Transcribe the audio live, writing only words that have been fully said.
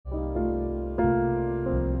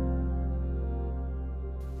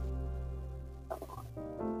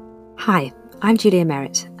Hi, I'm Julia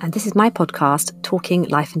Merritt, and this is my podcast, Talking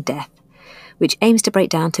Life and Death, which aims to break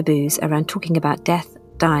down taboos around talking about death,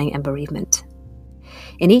 dying, and bereavement.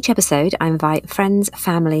 In each episode, I invite friends,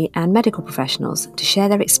 family, and medical professionals to share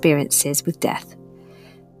their experiences with death.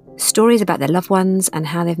 Stories about their loved ones and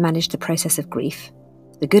how they've managed the process of grief,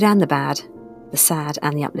 the good and the bad, the sad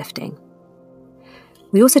and the uplifting.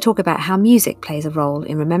 We also talk about how music plays a role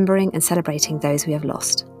in remembering and celebrating those we have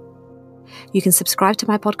lost. You can subscribe to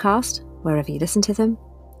my podcast wherever you listen to them,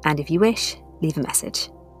 and if you wish, leave a message.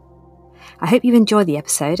 I hope you enjoy the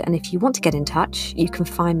episode, and if you want to get in touch, you can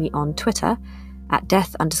find me on Twitter at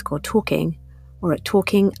death_talking or at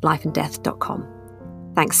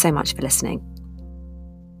talkinglifeanddeath.com. Thanks so much for listening.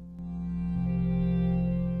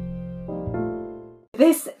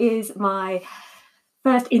 This is my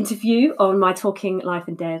first interview on my Talking Life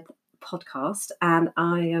and Death podcast, and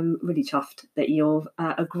I am really chuffed that you've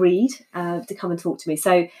agreed to come and talk to me.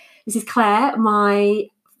 So this is Claire, my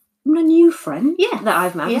new friend that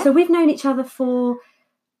I've met. Yeah. So we've known each other for,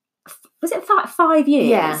 was it 5 years?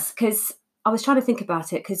 Yeah. Because I was trying to think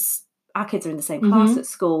about it, because our kids are in the same class at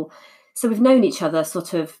school. So we've known each other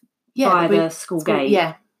sort of by the school gate.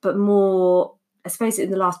 Yeah. But more, I suppose, in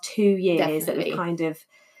the last 2 years that we've kind of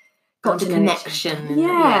got the to know connection.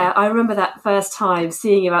 Yeah, I remember that first time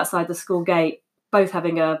seeing you outside the school gate, both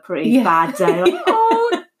having a pretty bad day. Like,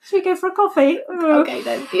 oh, should we go for a coffee? Okay,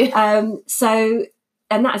 then. So,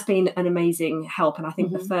 and that has been an amazing help. And I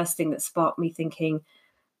think the first thing that sparked me thinking,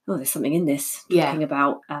 oh, there's something in this, talking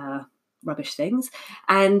about rubbish things.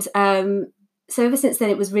 And so ever since then,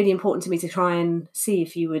 it was really important to me to try and see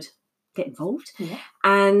if you would get involved. Yeah.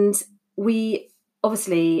 And we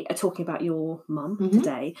obviously are talking about your mum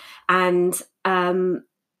today. And I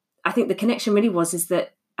think the connection really is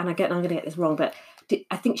that, and I'm going to get this wrong, but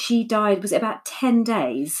I think she died, was it about 10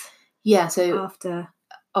 days? Yeah, so after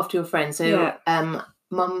your friend. So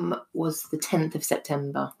mum was the 10th of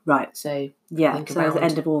September. Right. So yeah, so it was the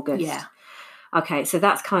end of August. Yeah. Okay, so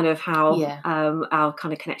that's kind of how our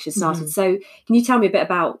kind of connection started. So can you tell me a bit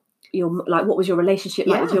about what was your relationship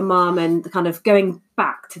like with your mum, and the kind of going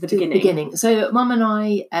back to the beginning? So mum and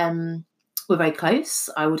I were very close.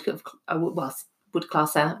 I would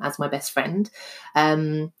class her as my best friend.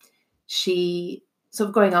 She sort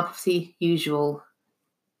of growing up, obviously usual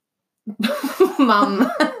mum,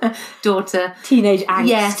 daughter, teenage angst.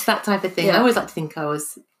 Yes, that type of thing. I always like to think I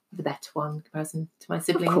was the better one in comparison to my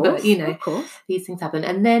sibling, but of course, these things happen.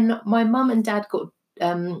 And then my mum and dad got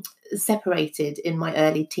separated in my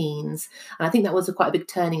early teens, and I think that was quite a big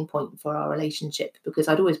turning point for our relationship, because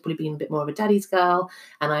I'd always probably been a bit more of a daddy's girl,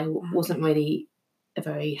 and I wasn't really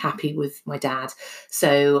very happy with my dad.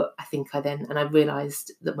 So I think I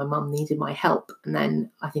realised that my mum needed my help, and then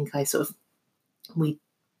I think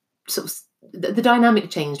the dynamic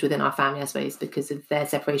changed within our family, I suppose, because of their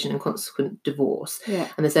separation and consequent divorce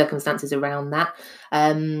and the circumstances around that.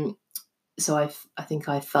 So I think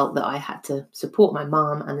I felt that I had to support my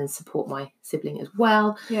mum and then support my sibling as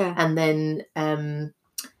well. Yeah. And then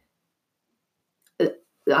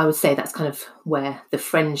I would say that's kind of where the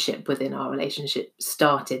friendship within our relationship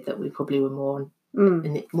started, that we probably were more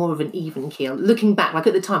of an even keel. Looking back, like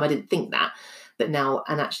at the time I didn't think that, but now,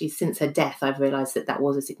 and actually since her death, I've realised that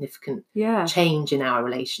was a significant change in our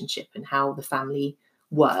relationship and how the family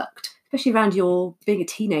worked. Especially around your being a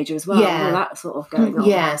teenager as well. All that sort of going on.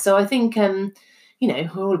 Yeah, so I think, we're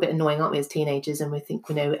all a bit annoying, aren't we, as teenagers, and we think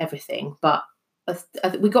we know everything, but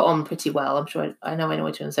we got on pretty well. I'm sure I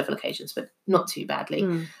annoyed her on several occasions, but not too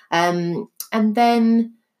badly. And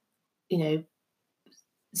then,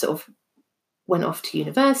 sort of went off to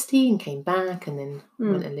university and came back, and then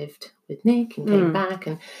went and lived with Nick and came back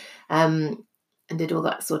and did all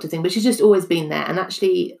that sort of thing. But she's just always been there. And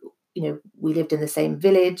actually, we lived in the same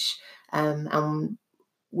village, and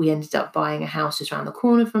we ended up buying a house just around the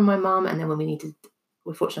corner from my mum. And then when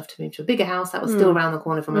we're fortunate enough to move to a bigger house, that was still around the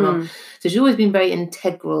corner from my mum. So she's always been very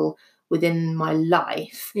integral within my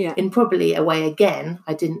life in probably a way, again,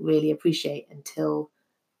 I didn't really appreciate until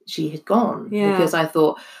she had gone, because I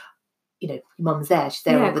thought, your mum's there, she's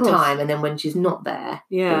there all the time. And then when she's not there,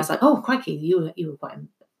 it was like, oh, crikey, you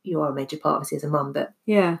are a major part of us as a mum, but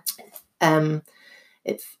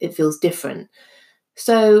it feels different.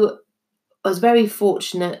 So I was very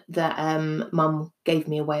fortunate that mum gave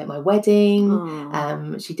me away at my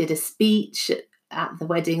wedding. She did a speech at the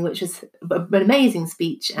wedding, which was an amazing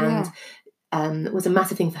speech, and it was a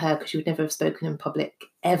massive thing for her, because she would never have spoken in public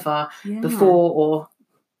ever before or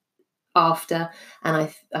after, and I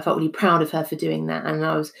felt really proud of her for doing that. And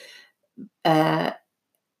I was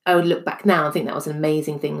I would look back now and think that was an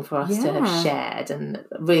amazing thing for us to have shared, and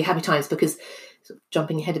really happy times, because sort of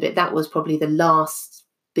jumping ahead a bit, that was probably the last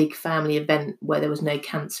big family event where there was no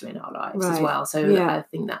cancer in our lives as well. So I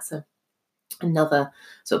think that's another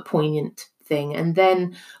sort of poignant thing. And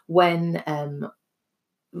then when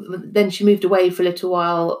then she moved away for a little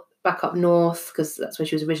while back up north, because that's where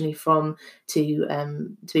she was originally from,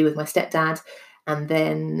 to be with my stepdad. And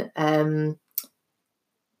then I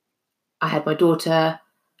had my daughter,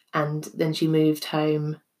 and then she moved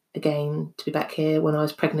home again to be back here when I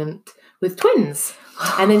was pregnant with twins.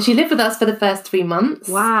 And then she lived with us for the first 3 months.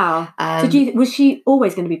 Wow. Was she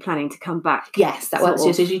always going to be planning to come back? Yes, that was.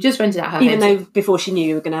 So she just rented out her even though before she knew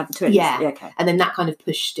you were going to have the twins. Yeah. Okay. And then that kind of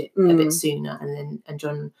pushed it a bit sooner. And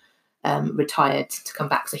John retired to come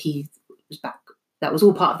back, so he was back. That was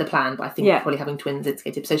all part of the plan, but I think probably having twins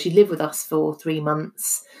instigated. So she lived with us for 3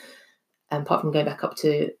 months, apart from going back up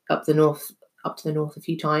to the north a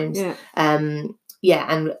few times. And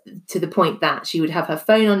to the point that she would have her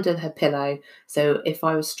phone under her pillow, so if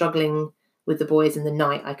I was struggling with the boys in the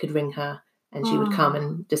night, I could ring her and she would come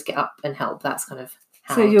and just get up and help. That's kind of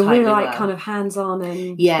how so you're really like kind of hands-on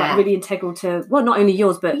and like really integral to, well, not only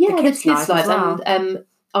yours but the kids' lives as well. And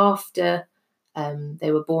after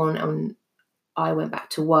they were born and I went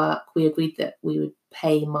back to work, we agreed that we would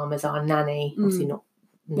pay Mum as our nanny, obviously not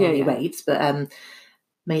nanny rates, but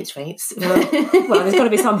mates rates. Well, there's got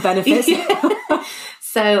to be some benefits.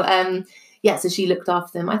 So so she looked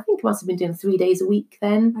after them. I think I must have been doing 3 days a week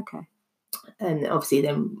then. Okay. And obviously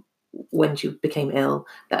then when she became ill,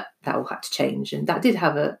 that all had to change, and that did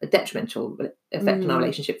have a detrimental effect on our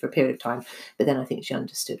relationship for a period of time, but then I think she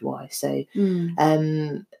understood why. So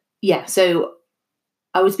so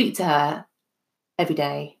I would speak to her every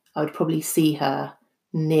day. I would probably see her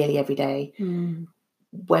nearly every day.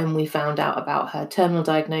 When we found out about her terminal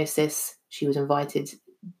diagnosis, she was invited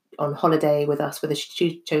on holiday with us. Whether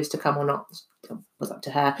she chose to come or not was up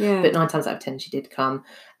to her. But 9 times out of 10, she did come.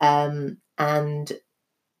 And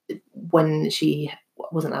when she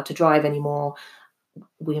wasn't allowed to drive anymore,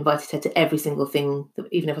 we invited her to every single thing.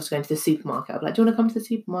 Even if I was going to the supermarket, I'd be like, "Do you want to come to the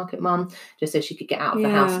supermarket, Mum?" Just so she could get out of the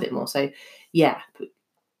house a bit more. So,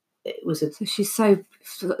 it was so she's so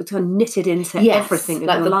kind of knitted into everything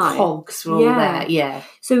like of the your life. cogs were all there. Yeah.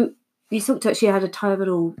 So you talked about she had a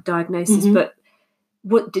terminal diagnosis, but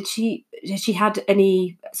what did she had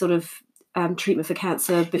any sort of treatment for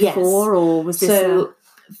cancer before, or was this so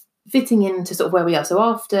fitting into sort of where we are? So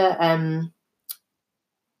after I'm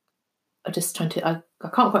just trying to I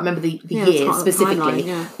can't quite remember the years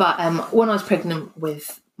specifically, but when I was pregnant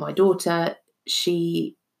with my daughter,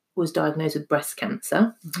 she was diagnosed with breast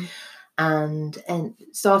cancer, and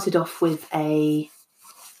started off with they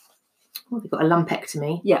got a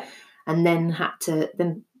lumpectomy, and then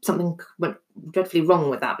something went dreadfully wrong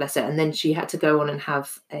with that, bless her, and then she had to go on and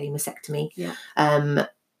have a mastectomy, and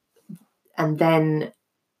then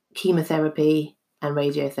chemotherapy and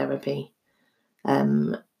radiotherapy.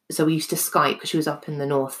 So we used to Skype because she was up in the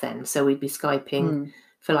north then, so we'd be Skyping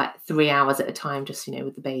for like 3 hours at a time, just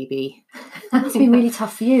with the baby. That must be really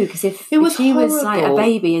tough for you, because if she was like a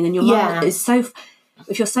baby and then your mum is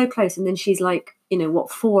if you're so close and then she's like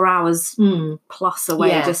 4 hours plus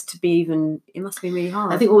away just to be even, it must be really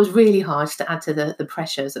hard. I think what was really hard, just to add to the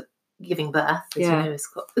pressures of giving birth, as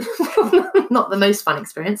it's not the most fun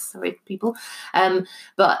experience, sorry people,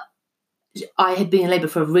 but I had been in labour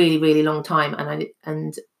for a really, really long time,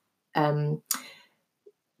 and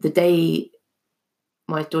the day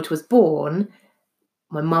my daughter was born,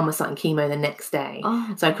 my mum was starting chemo the next day.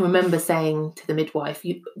 So I can remember saying to the midwife,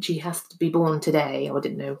 she has to be born today. I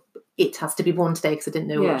didn't know, it has to be born today, because I didn't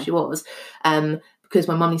know what she was. Because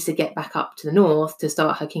my mum needs to get back up to the north to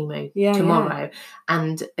start her chemo tomorrow.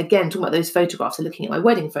 And again, talking about those photographs, so looking at my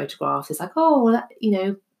wedding photographs, it's like,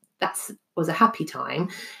 that was a happy time.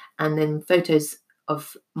 And then photos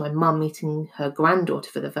of my mum meeting her granddaughter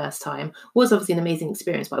for the first time was obviously an amazing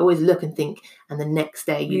experience, but I always look and think, and the next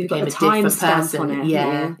day you became a different person.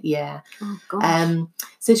 Yeah. Oh gosh.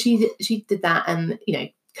 So she did that, and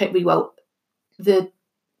coped really well.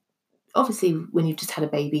 Obviously when you've just had a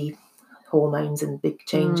baby, hormones and big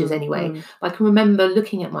changes anyway. I can remember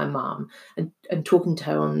looking at my mum and talking to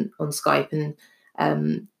her on Skype, and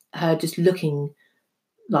her just looking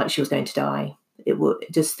like she was going to die. It was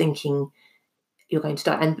just thinking, you're going to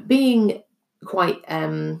die, and being quite I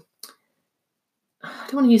don't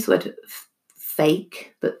want to use the word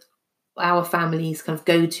fake, but our family's kind of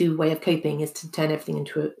go-to way of coping is to turn everything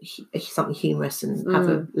into something humorous and have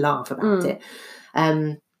a laugh about it.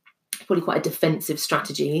 Probably quite a defensive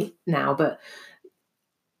strategy now, but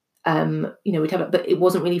we'd have it, but it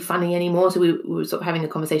wasn't really funny anymore. So we were sort of having a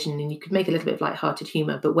conversation, and you could make a little bit of light-hearted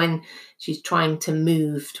humour. But when she's trying to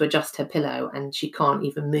move to adjust her pillow and she can't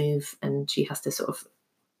even move, and she has to sort of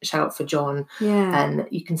shout for John, and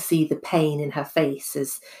you can see the pain in her face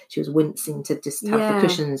as she was wincing to just have the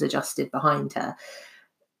cushions adjusted behind her.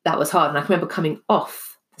 That was hard. And I can remember coming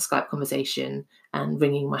off the Skype conversation and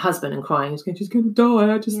ringing my husband and crying, she's going to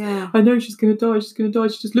die. I know she's going to die. She's going to die.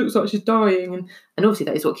 She just looks like she's dying. And obviously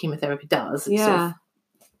that is what chemotherapy does. Because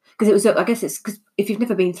it was, I guess it's because if you've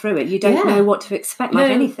never been through it, you don't know what to expect, like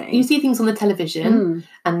anything. You see things on the television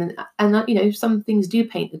and some things do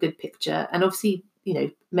paint a good picture. And obviously,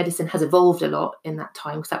 medicine has evolved a lot in that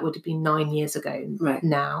time, because that would have been 9 years ago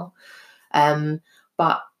now.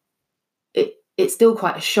 But it's still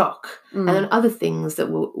quite a shock. And then other things that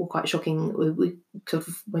were quite shocking, we sort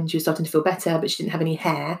of, when she was starting to feel better, but she didn't have any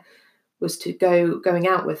hair, was to going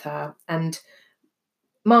out with her. And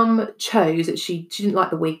Mum chose that she didn't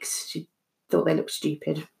like the wigs. She thought they looked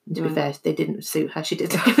stupid. And to be fair, they didn't suit her. She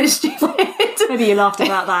did look a bit stupid. Maybe you laughed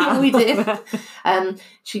about that. Yeah, we did.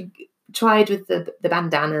 She tried with the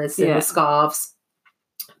bandanas and the scarves,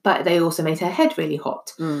 but they also made her head really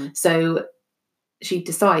hot. So she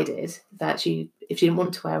decided that if she didn't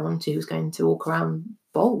want to wear one, she was going to walk around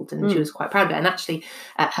bald, and she was quite proud of it. And actually,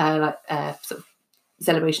 at her sort of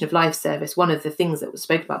celebration of life service, one of the things that was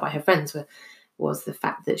spoken about by her friends was the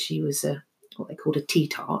fact that she was what they called a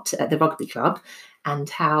tea-tart at the rugby club,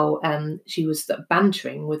 and how she was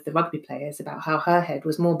bantering with the rugby players about how her head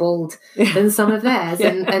was more bald than some of theirs,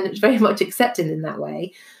 and it's very much accepted in that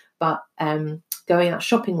way. But going out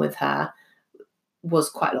shopping with her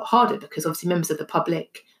was quite a lot harder, because obviously members of the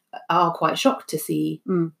public are quite shocked to see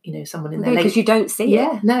someone in their late, because you don't see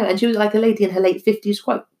it. And she was like a lady in her late 50s,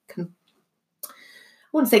 quite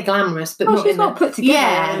I wouldn't say glamorous, but not she's in not put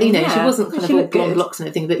together. She wasn't kind of all blonde good. locks and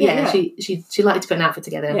everything, but she liked to put an outfit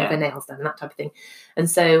together and have her nails done and that type of thing. And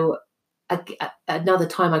so another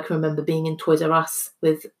time I can remember being in Toys R Us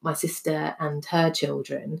with my sister and her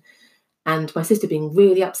children, and my sister being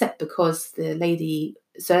really upset because the lady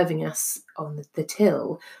serving us on the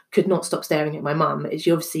till could not stop staring at my mum.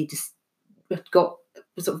 She obviously just got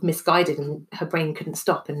sort of misguided, and her brain couldn't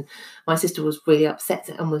stop, and my sister was really upset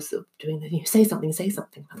and was sort of doing the say something.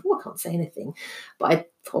 I thought, I can't say anything, but I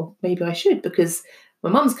thought maybe I should, because my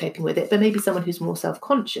mum's coping with it, but maybe someone who's more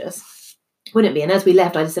self-conscious wouldn't be. And as we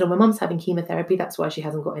left, I just said, my mum's having chemotherapy, that's why she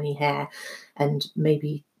hasn't got any hair, and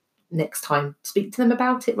maybe next time speak to them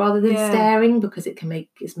about it rather than staring, because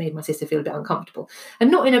it's made my sister feel a bit uncomfortable, and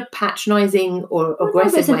not in a patronising or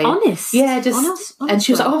aggressive way. Honest. Honest. And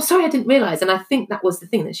she was like, oh, sorry, I didn't realise. And I think that was the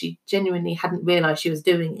thing, that she genuinely hadn't realised she was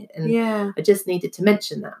doing it. And I just needed to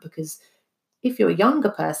mention that, because if you're a younger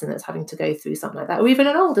person that's having to go through something like that, or even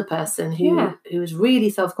an older person who is really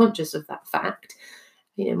self-conscious of that fact,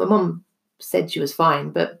 my mum said she was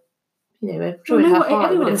fine, but I'm sure her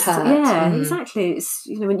heart would have hurt. Yeah, exactly. It's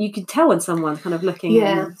when you can tell when someone's kind of looking.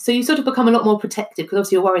 Yeah, so you sort of become a lot more protective, because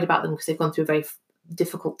obviously you're worried about them because they've gone through a very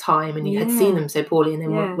difficult time, and you had seen them so poorly, and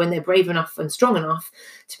then when they're brave enough and strong enough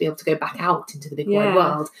to be able to go back out into the big wide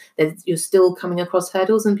world, you're still coming across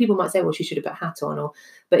hurdles, and people might say, well, she should have put a hat on,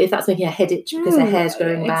 but if that's making her head itch because her hair's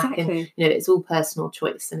growing back, and it's all personal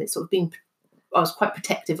choice, and it's sort of I was quite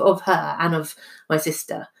protective of her and of my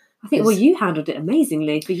sister. I think, you handled it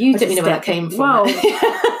amazingly. For you, I don't know where that came from. Well,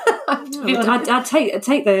 I'd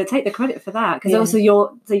take the credit for that, because also is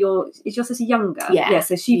your sister younger? Yeah.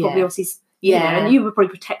 So she probably obviously and you were probably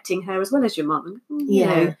protecting her as well as your mum.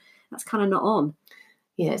 That's kind of not on.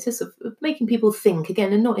 Yeah, it's just sort of making people think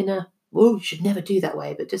again, and not in a you should never do that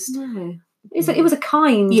way, but just it was a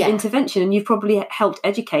kind intervention, and you've probably helped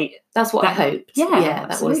educate. That's what I hoped. Yeah,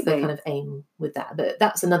 that was the kind of aim with that. But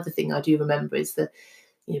that's another thing I do remember, is the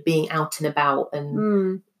being out and about,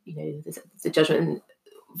 and the judgment. And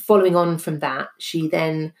following on from that, she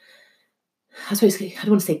then, I suppose, I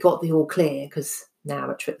don't want to say got the all clear, because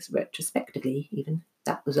now retrospectively even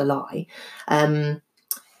that was a lie,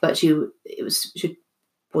 but she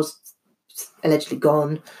was allegedly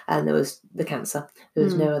gone, and there was the cancer. There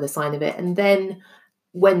was no other sign of it. And then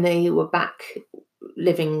when they were back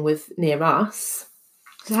living near us,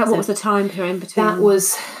 what was the time period between? That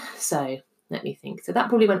was let me think. So that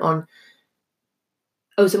probably went on.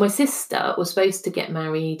 Oh, so my sister was supposed to get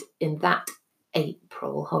married in that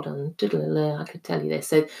April. Hold on, I could tell you this.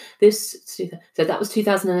 So that was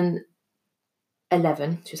 2011.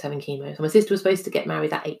 She was having chemo. So my sister was supposed to get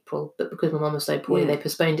married that April, but because my mum was so poorly, they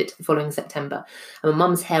postponed it to the following September. And my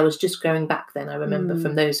mum's hair was just growing back then. I remember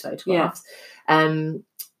from those photographs.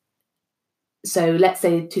 So let's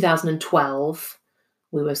say 2012,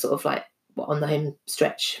 we were sort of like on the home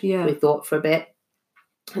stretch, Yeah. we thought, for a bit.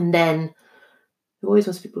 And then we always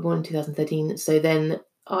wants people born in 2013. So then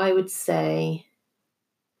I would say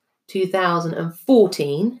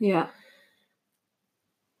 2014. Yeah.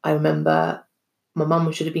 I remember my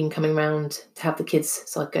mum should have been coming round to have the kids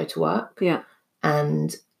so I'd go to work. Yeah.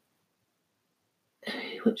 And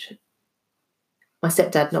my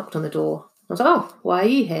stepdad knocked on the door. I was like, oh, why are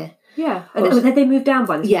you here? Yeah. Had they moved down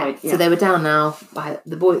by this point? Yeah, so they were down now. I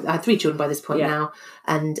had 3 children by this point Yeah. now.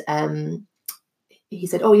 And he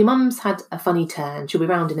said, oh, your mum's had a funny turn. She'll be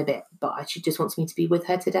round in a bit, but she just wants me to be with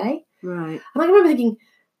her today. Right. And I remember thinking,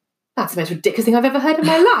 that's the most ridiculous thing I've ever heard in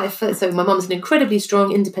my life. So my mum's an incredibly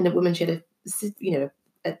strong, independent woman. She had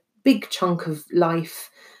a big chunk of life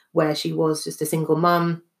where she was just a single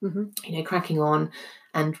mum, cracking on,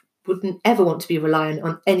 and wouldn't ever want to be reliant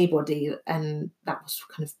on anybody. And that was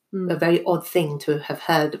kind of a very odd thing to have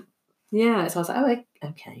heard. Yeah. So I was like, oh,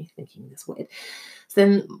 okay, thinking that's weird. So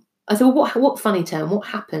then I said, well, what funny turn? What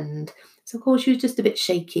happened? So of course she was just a bit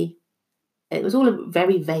shaky. It was all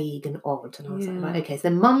very vague and odd. And I was like, right, okay. So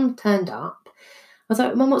then Mum turned up. I was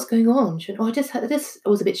like, Mum, what's going on? She went, I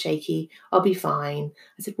was a bit shaky. I'll be fine.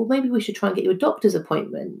 I said, well, maybe we should try and get you a doctor's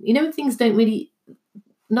appointment. Things don't really,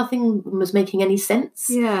 nothing was making any sense.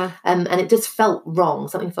 Yeah. And it just felt wrong.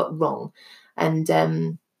 Something felt wrong.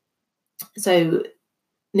 And so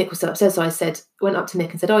Nick was still upstairs. So I went up to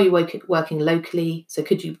Nick and said, oh, you're working locally. So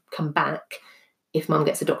could you come back if Mum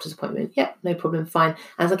gets a doctor's appointment? Yeah, no problem, fine.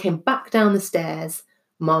 As I came back down the stairs,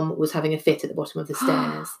 Mum was having a fit at the bottom of the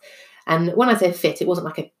stairs. And when I say fit, it wasn't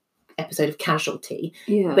like an episode of casualty.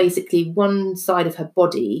 Yeah. Basically, one side of her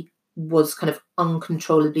body was kind of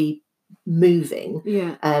uncontrollably moving.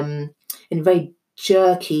 Yeah. In a very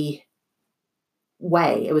jerky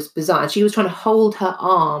way. It was bizarre. And she was trying to hold her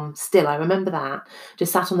arm still. I remember that.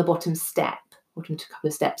 Just sat on the bottom couple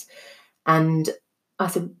of steps. And I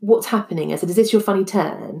said, what's happening? I said, is this your funny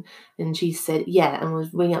turn? And she said, yeah, and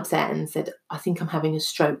was really upset and said, I think I'm having a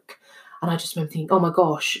stroke. And I just remember thinking, oh my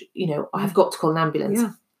gosh, I've got to call an ambulance.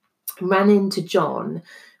 Yeah. Ran into John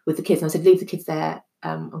with the kids and I said, leave the kids there.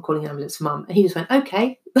 I'm calling an ambulance for Mum. And he just went,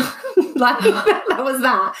 okay. That was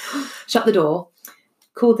that. Shut the door.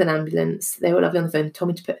 Called an ambulance. They were lovely on the phone. Told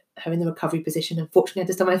me to put her in the recovery position. Unfortunately, I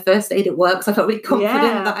just done my first aid at work, so I felt really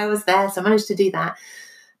confident that I was there. So I managed to do that.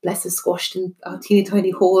 Bless her, squashed in our teeny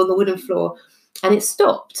tiny hall on the wooden floor, and it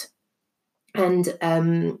stopped. And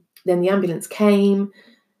then the ambulance came,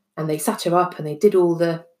 and they sat her up, and they did all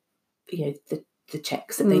the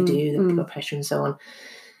checks that they do, the blood pressure and so on.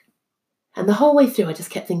 And the whole way through, I just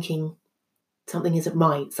kept thinking, something isn't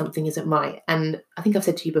right. And I think I've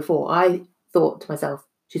said to you before, I thought to myself,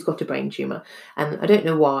 she's got a brain tumour. And I don't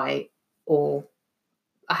know why, or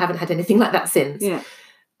I haven't had anything like that since. Yeah.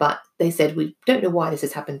 But they said, we don't know why this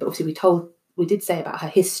has happened, but obviously we did say about her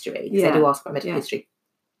history, because they do ask about medical history.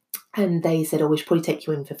 And they said, oh, we should probably take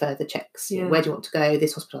you in for further checks. Yeah. Where do you want to go?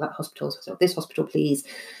 This hospital, that hospital, this hospital, please.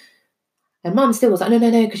 And Mum still was like, no,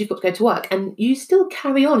 because you've got to go to work. And you still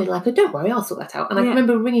carry on in like, oh, don't worry, I'll sort that out. And I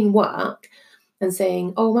remember ringing work and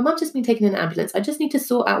saying, oh, my mum's just been taken in an ambulance. I just need to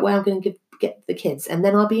sort out where I'm going to get the kids, and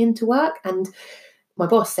then I'll be into work. And my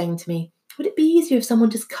boss saying to me, would it be easier if someone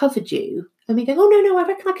just covered you? And me going, oh, no, I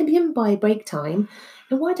reckon I can be in by break time.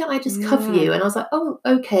 And why don't I just cover you? And I was like, oh,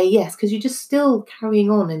 okay, yes, because you're just still carrying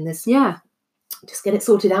on in this. Yeah. Just get it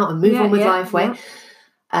sorted out and move on with life way.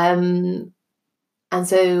 And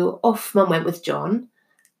so off Mum went with John.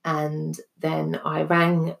 And then I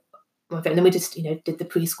rang my friend. And then we just, did the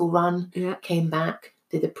preschool run, came back,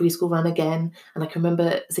 did the preschool run again. And I can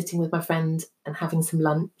remember sitting with my friend and having some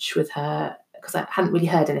lunch with her because I hadn't really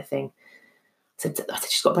heard anything. I said,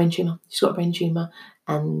 she's got a brain tumour.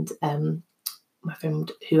 And my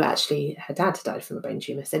friend, who actually, her dad died from a brain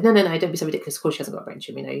tumour, said, no, don't be so ridiculous. Of course she hasn't got a brain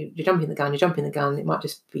tumour. You're jumping the gun. It might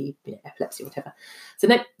just be epilepsy or whatever. So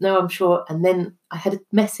no, I'm sure. And then I had a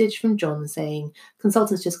message from John saying,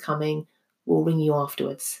 consultant's just coming. We'll ring you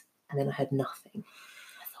afterwards. And then I heard nothing.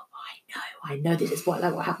 I thought, I know this is what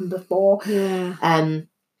happened before. Yeah.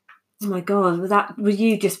 Oh my God, were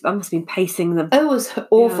you just, I must have been pacing them. Oh, it was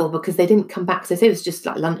awful because they didn't come back. So say it was just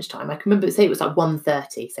like lunchtime. I can remember, say it was like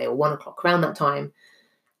 1:30, say, or 1 o'clock, around that time.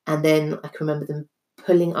 And then I can remember them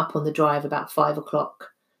pulling up on the drive about 5 o'clock.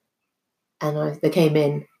 And they came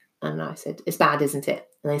in and I said, it's bad, isn't it?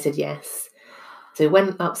 And they said, yes. So we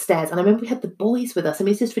went upstairs and I remember we had the boys with us. I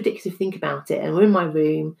mean, it's just ridiculous if you think about it. And we're in my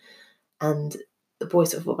room and the boys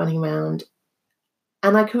sort of running around.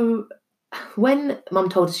 And when Mum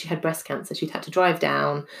told us she had breast cancer, she'd had to drive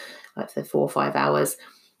down like for 4 or 5 hours.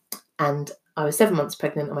 And I was 7 months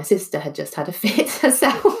pregnant and my sister had just had a fit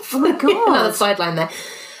herself. Oh my God. Another sideline there.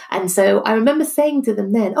 And so I remember saying to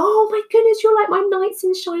them then, oh my goodness, you're like my knights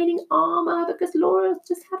in shining armour because Laura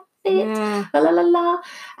just had a fit. Yeah. La la la la.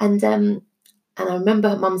 And I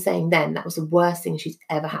remember Mum saying then that was the worst thing she's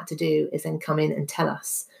ever had to do, is then come in and tell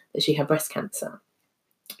us that she had breast cancer.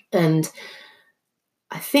 And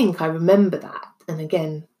I think I remember that. And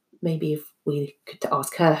again, maybe if we could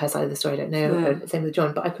ask her side of the story, I don't know, same with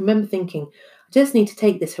John, but I can remember thinking, I just need to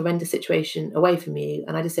take this horrendous situation away from you.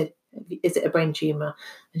 And I just said, is it a brain tumour?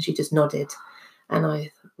 And she just nodded. And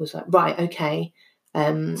I was like, right, okay.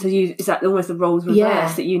 So is that almost the roles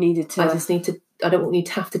reversed, that you needed to... I don't want you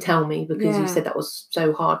to have to tell me, because you said that was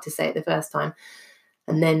so hard to say it the first time.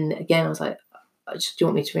 And then again, I was like, do you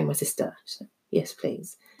want me to ring my sister? She said, yes,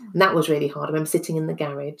 please. And that was really hard. I remember sitting in the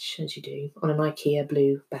garage, as you do, on an IKEA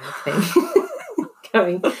blue bag thing,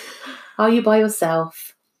 going, are you by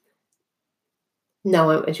yourself? No,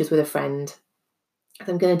 and she was with a friend.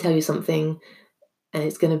 I'm going to tell you something, and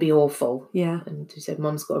it's going to be awful. Yeah. And she said,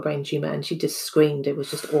 Mum's got a brain tumour, and she just screamed. It was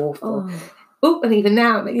just awful. Oh, and even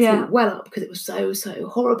now it makes me well up, because it was so, so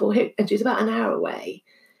horrible. And she was about an hour away.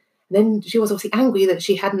 And then she was obviously angry that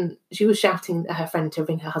she was shouting at her friend to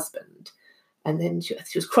ring her husband. And then she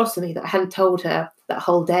was cross with me that I hadn't told her that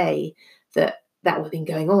whole day that would have been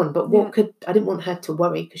going on. But I didn't want her to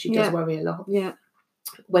worry, because she does worry a lot. Yeah.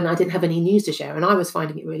 When I didn't have any news to share, and I was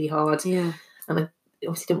finding it really hard. Yeah. And I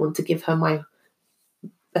obviously didn't want to give her my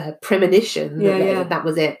premonition that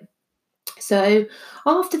was it. So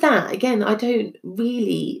after that, again, I don't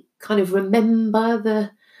really kind of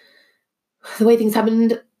remember the way things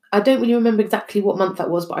happened. I don't really remember exactly what month that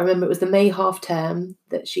was, but I remember it was the May half term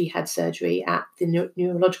that she had surgery at the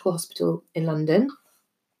neurological hospital in London.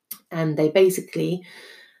 And they basically,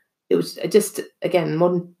 it was just, again,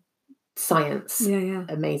 modern science.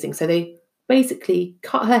 Amazing. So they basically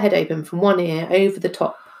cut her head open from one ear over the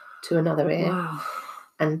top to another ear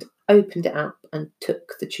and opened it up and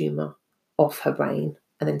took the tumour off her brain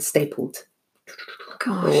and then stapled.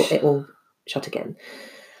 Or it all shut again.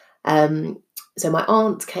 So my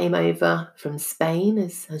aunt came over from Spain,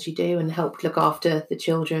 as you do, and helped look after the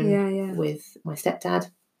children with my stepdad.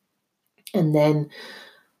 And then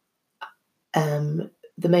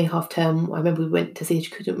the May half term, I remember we went to see her.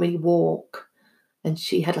 She couldn't really walk, and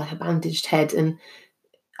she had like a bandaged head. And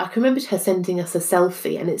I can remember her sending us a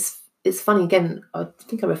selfie, and it's funny, again, I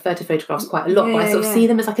think I refer to photographs quite a lot, but I sort of see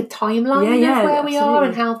them as like a timeline of where we are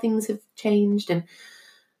and how things have changed. And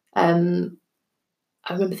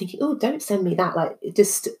I remember thinking, oh, don't send me that. Like,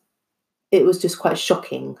 it was just quite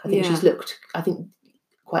shocking. I think she's looked,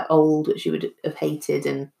 quite old, which she would have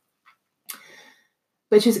hated.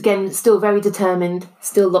 But she's, again, still very determined,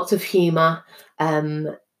 still lots of humour.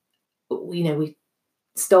 We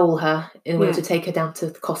stole her in order to take her down to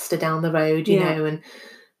Costa down the road, you know, and,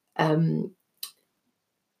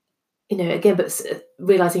 again, but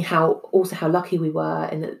realising how lucky we were,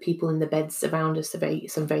 and that people in the beds around us are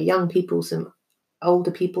some very young people, some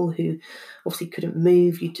older people who obviously couldn't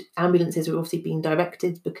move. Ambulances were obviously being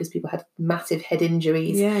directed because people had massive head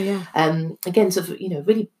injuries. Again, sort of,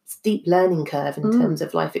 really steep learning curve in terms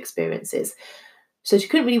of life experiences. So she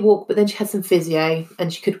couldn't really walk, but then she had some physio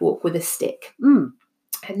and she could walk with a stick. And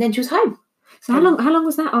then she was home. So how long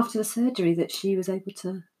was that after the surgery that she was able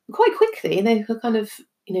to? Quite quickly. They were kind of,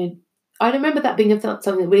 I remember that being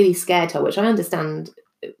something that really scared her, which I understand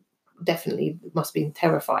definitely must have been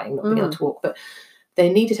terrifying, not being able to walk, but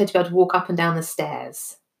they needed her to be able to walk up and down the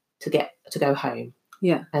stairs to go home.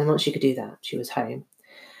 Yeah. And once she could do that, she was home.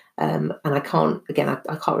 And I can't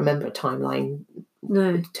remember a timeline.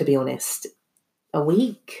 No. To be honest. A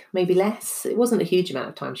week, maybe less. It wasn't a huge amount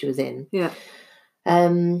of time she was in. Yeah.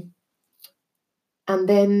 And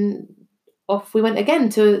then off we went again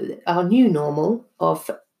to our new normal of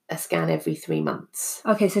a scan every 3 months.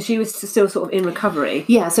 Okay, so she was still sort of in recovery.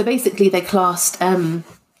 Yeah, so basically they classed when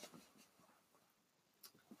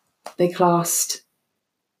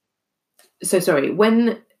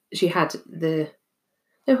she had when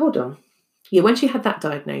she had that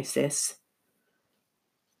diagnosis,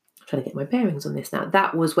 I'm trying to get my bearings on this now,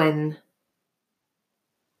 that was when,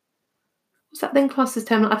 was that then classed as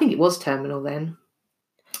terminal? I think it was terminal then.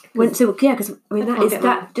 Because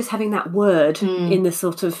that just having that word in the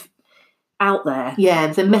sort of out there. Yeah,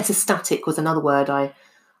 the metastatic was another word.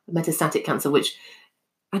 Metastatic cancer, which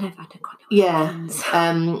I don't quite know. Yeah,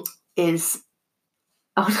 is.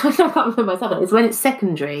 Oh, I can't remember myself. It's when it's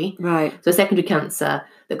secondary, right? So secondary cancer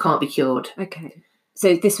that can't be cured. Okay.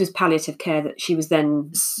 So this was palliative care that she was then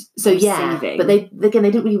receiving. Yeah, but they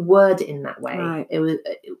didn't really word it in that way. Right. It was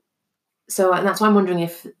and that's why I'm wondering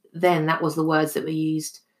if then that was the words that were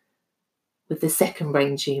used with the second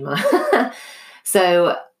brain tumour.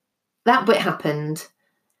 So that bit happened.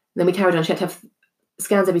 Then we carried on. She had to have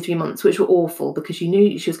scans every 3 months, which were awful because you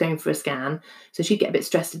knew she was going for a scan. So she'd get a bit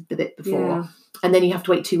stressed a bit before. Yeah. And then you have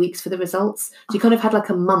to wait 2 weeks for the results. So you kind of had like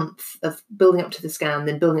a month of building up to the scan,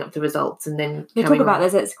 then building up the results, and then They talk about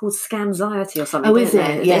it's called scanxiety or something. Oh, is don't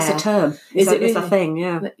they? it? Yeah. It's a term. It's a thing,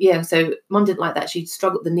 yeah. Yeah, so Mum didn't like that. She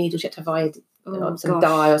struggled with the needle. She had to have some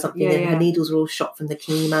dye or something, and her needles were all shot from the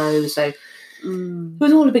chemo. So it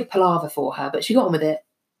was all a big palaver for her, but she got on with it.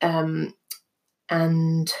 And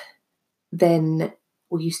then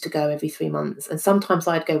we used to go every 3 months, and sometimes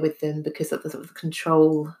I'd go with them because of the sort of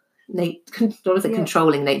controlling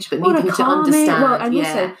nature, but needing to understand. Well, and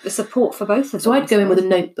also the support for both of them. So I'd go in with a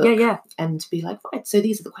notebook, yeah, and be like, right, so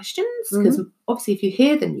these are the questions, because obviously if you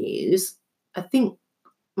hear the news, I think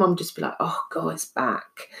Mum just be like, oh God, it's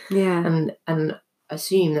back. Yeah, and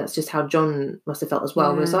assume that's just how John must have felt as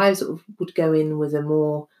well. Whereas I sort of would go in with a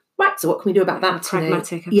more right. So what can we do about that?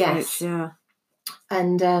 Pragmatic approach. Yes. Yeah.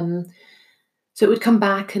 And so it would come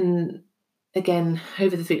back, and again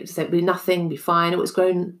over the 3 weeks, it'd be nothing, be fine. It was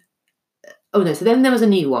grown. Oh no! So then there was a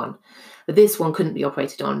new one, but this one couldn't be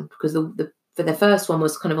operated on because for the first one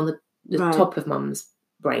was kind of on the top of Mum's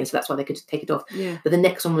brain, so that's why they could take it off. Yeah. But the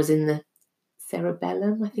next one was in the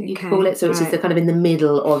cerebellum, I think you could call it. So it's just kind of in the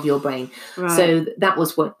middle of your brain. Right. So that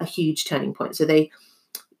was a huge turning point. So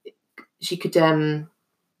she could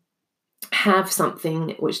have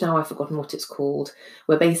something, which now I've forgotten what it's called,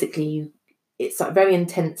 where basically it's like very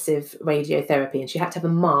intensive radiotherapy, and she had to have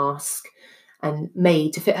a mask and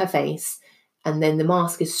made to fit her face, and then the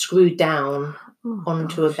mask is screwed down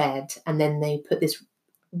onto a bed, and then they put this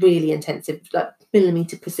really intensive, like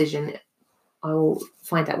millimeter precision, I will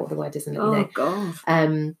find out what the word is and let you know. God.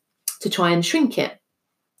 To try and shrink it.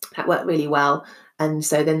 That worked really well. And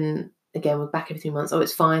so then again, we're back every 3 months. Oh,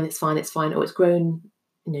 it's fine. Oh, it's grown,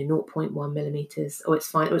 0.1 millimeters. Oh, it's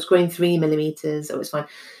fine. Oh, it's grown 3 millimeters. Oh, it's fine.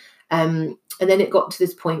 And then it got to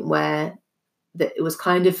this point where that it was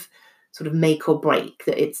kind of sort of make or break,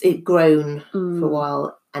 that it grown for a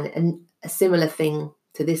while, and a similar thing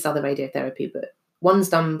to this other radiotherapy, but one's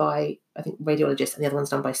done by, I think, radiologists, and the other one's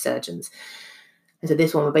done by surgeons. And so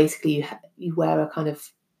this one, where basically you wear a kind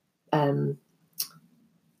of a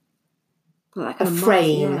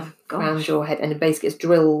frame around your head, and it basically it's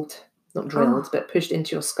not drilled, but pushed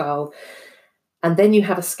into your skull. And then you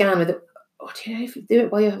have a scan with it. Oh, do you know if you do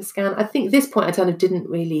it while you have a scan? I think at this point I kind of didn't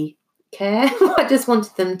really care. I just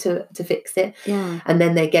wanted them to fix it. Yeah. And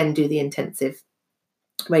then they again do the intensive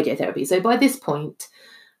radiotherapy. So by this point,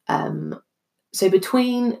 so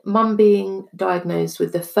between Mum being diagnosed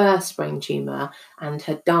with the first brain tumour and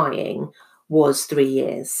her dying was 3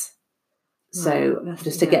 years. So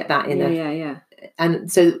just to get that in yeah.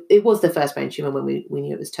 And so it was the first brain tumour when we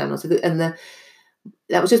knew it was terminal. So that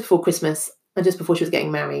was just before Christmas and just before she was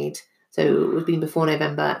getting married. So it would have been before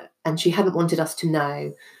November, and she hadn't wanted us to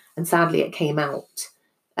know. And sadly, it came out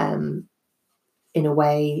in a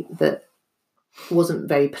way that wasn't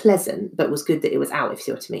very pleasant, but was good that it was out, if you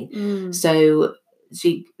see what I mean. So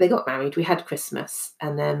they got married. We had Christmas,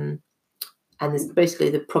 and basically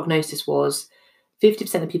the prognosis was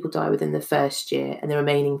 50% of people die within the first year, and the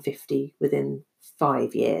remaining 50 within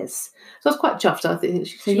 5 years. So I was quite chuffed. I think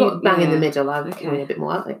she got bang in the middle. A bit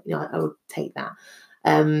more. I would take that.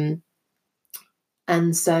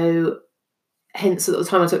 And so, hence at the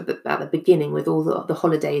time I talked about the beginning with all the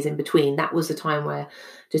holidays in between, that was the time where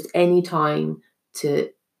just any time to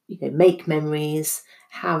make memories,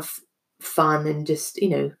 have fun, and just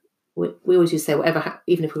we always used to say whatever,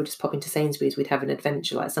 even if we were just popping to Sainsbury's, we'd have an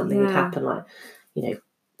adventure, like something would happen, like I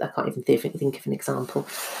can't even think of an example.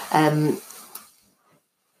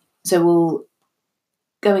 So we'll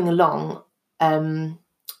going along.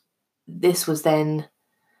 This was then,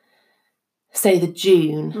 say, the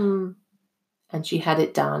June, and she had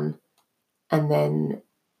it done, and then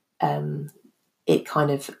it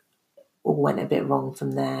kind of all went a bit wrong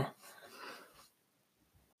from there.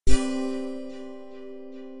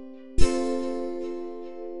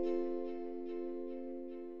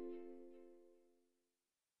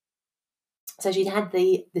 So she'd had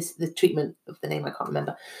the treatment of the name I can't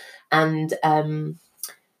remember, and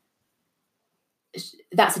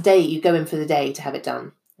that's a day you go in for the day to have it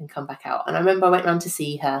done and come back out. And I remember I went round to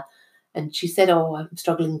see her, and she said, "Oh, I'm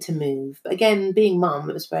struggling to move." But again, being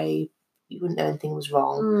Mum, it was you wouldn't know anything was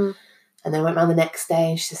wrong. And then I went round the next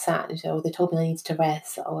day, and she just sat and said, "Oh, they told me I needed to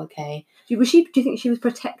rest." Oh, okay. Do you think she was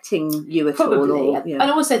protecting you at all? Probably.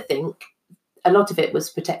 I also think a lot of it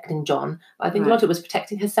was protecting John. But I think a lot of it was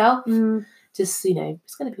protecting herself. Just,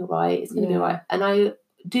 it's going to be all right. It's going to be all right. And I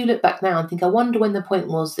do look back now and think, I wonder when the point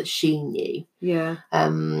was that she knew. Yeah.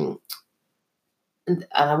 and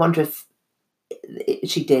I wonder if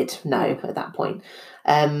she did know at that point.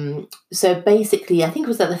 So basically, I think it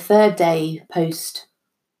was like the third day post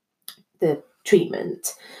the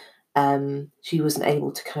treatment, she wasn't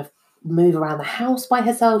able to kind of move around the house by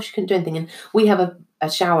herself. She couldn't do anything. And we have a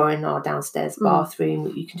shower in our downstairs bathroom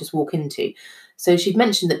that you can just walk into. So she'd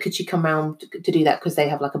mentioned that could she come round to do that because they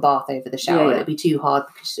have like a bath over the shower. And it'd be too hard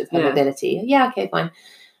because of her mobility. Yeah, okay, fine.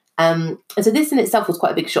 And so this in itself was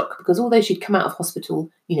quite a big shock, because although she'd come out of hospital,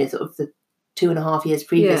 sort of the 2.5 years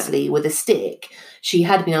previously with a stick, she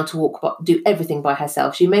had been able to do everything by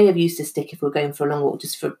herself. She may have used a stick if we were going for a long walk,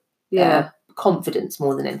 just for confidence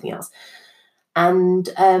more than anything else. And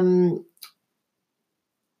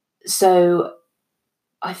so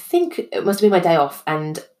I think it must have been my day off,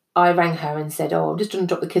 and I rang her and said, I'm just going to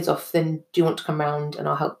drop the kids off, then do you want to come round and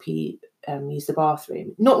I'll help you use the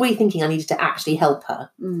bathroom? Not really thinking I needed to actually help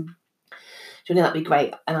her. She went, that'd be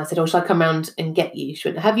great. And I said, shall I come round and get you? She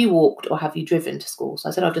went, have you walked or have you driven to school? So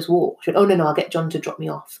I said, I'll just walk. She went, no, I'll get John to drop me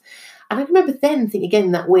off. And I remember then thinking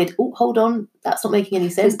again that weird, hold on, that's not making any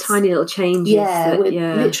sense. Those tiny little changes. Yeah,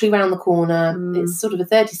 we're literally round the corner. It's sort of a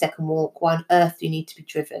 30-second walk. Why on earth do you need to be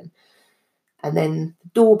driven? And then the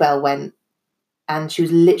doorbell went, and she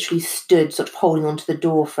was literally stood sort of holding onto the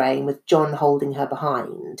door frame with John holding her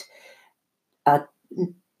behind.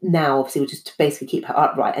 Now, obviously, just to basically keep her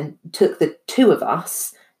upright, and took the two of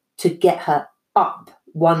us to get her up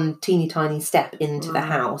one teeny tiny step into the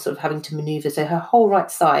house, sort of having to manoeuvre. So her whole right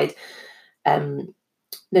side, her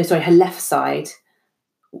left side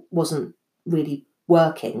wasn't really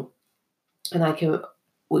working. And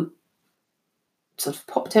we sort of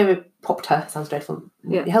popped her, sounds dreadful,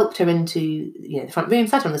 helped her into the front room,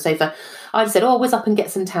 sat on the sofa. I said, whiz up and get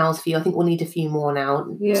some towels for you. I think we'll need a few more now.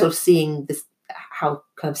 Sort of seeing this, how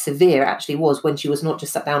kind of severe it actually was when she was not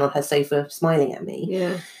just sat down on her sofa smiling at me.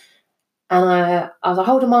 Yeah. And I was like,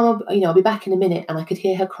 hold on, Mum, I'll be back in a minute. And I could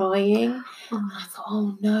hear her crying. And I thought,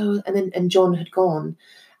 oh no. And John had gone.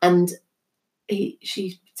 And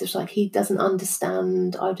she was like, he doesn't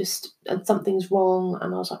understand. And something's wrong.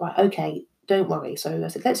 And I was like, right, okay, don't worry. So I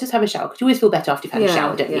said, let's just have a shower, because you always feel better after you've had a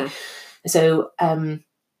shower, don't you? So,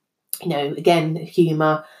 again,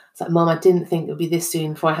 humour. It's like, Mum, I didn't think it would be this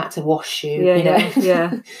soon before I had to wash you. You're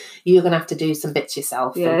going to have to do some bits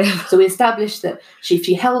yourself. So we established that if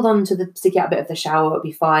she held on to the sticky out bit of the shower, it would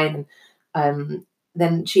be fine. And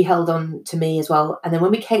then she held on to me as well. And then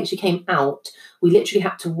when she came out, we literally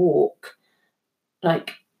had to walk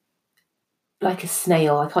like a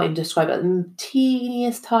snail. I can't even describe it. The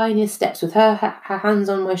teeniest, tiniest steps with her hands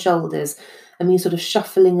on my shoulders and me sort of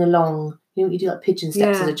shuffling along. You do like pigeon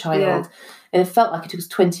steps as a child. And it felt like it took us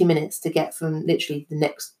 20 minutes to get from literally the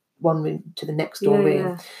next one room to the next door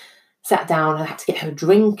room. Sat down, I had to get her a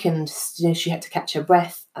drink, and she had to catch her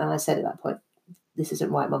breath. And I said at that point, this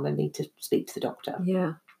isn't right, Mum, I need to speak to the doctor.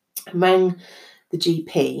 I rang the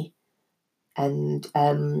GP and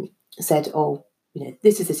said,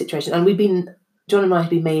 this is the situation. And John and I have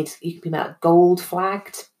been made, you can be made gold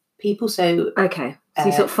flagged people. So so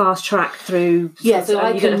you sort of fast track through. So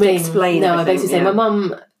I can ring. Explain. No, I basically say my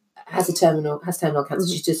mum has terminal cancer.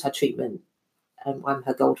 She's just had treatment. I'm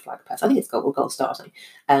her gold flag person. I think it's gold star or something.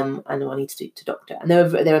 And I need to speak to doctor. And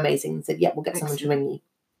they're amazing. And said, we'll get someone to ring you.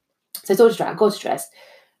 So I got stressed.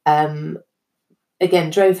 Again,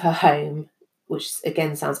 drove her home, which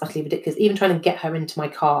again sounds utterly ridiculous. Even trying to get her into my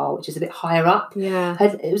car, which is a bit higher up.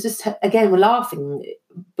 It was just, again, we're laughing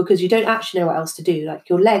because you don't actually know what else to do. Like,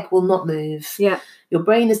 your leg will not move. Your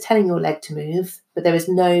brain is telling your leg to move, but there is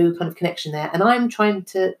no kind of connection there. And I'm trying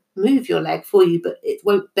to move your leg for you, but it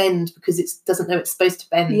won't bend because it doesn't know it's supposed to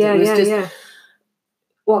bend. It was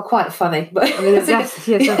well, quite funny. But I mean, sometimes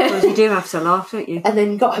you do have to laugh, don't you? And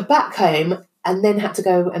then got her back home, and then had to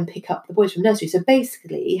go and pick up the boys from nursery. So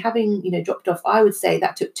basically, having dropped off, I would say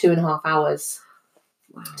that took 2.5 hours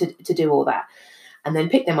to do all that, and then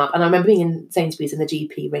pick them up. And I remember being in Sainsbury's and the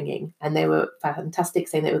GP ringing, and they were fantastic,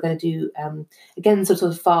 saying they were going to do again sort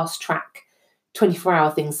of fast track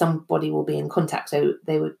 24-hour things. Somebody will be in contact, so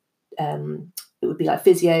they would it would be like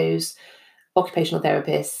physios, occupational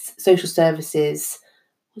therapists, social services.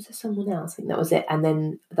 Was there someone else? I think that was it. And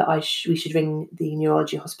then that we should ring the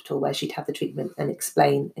neurology hospital where she'd have the treatment and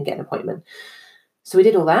explain and get an appointment. So we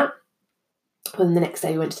did all that. And then the next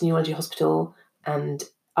day we went to the neurology hospital, and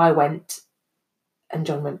I went, and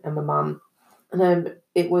John went, and my mum. And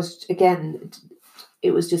it was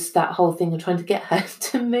just that whole thing of trying to get her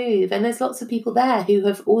to move. And there's lots of people there who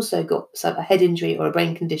have also got a head injury or a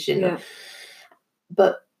brain condition.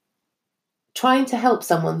 But trying to help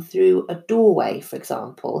someone through a doorway, for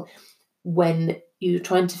example, when you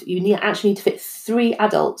actually need to fit 3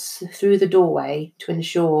 adults through the doorway to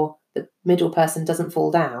ensure the middle person doesn't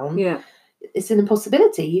fall down. Yeah. It's an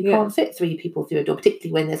impossibility. You can't fit 3 people through a door,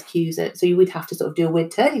 particularly when there's queues. So you would have to sort of do a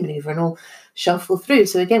weird turning maneuver and all shuffle through.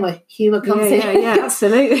 So again, where humour comes in. Yeah,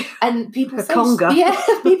 absolutely. And people say,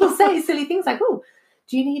 conga. people say silly things like, "Oh,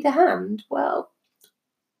 do you need a hand?" Well,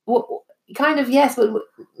 what kind of yes, but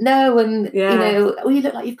no, and you know, oh, you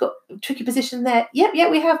look like you've got a tricky position there. Yep,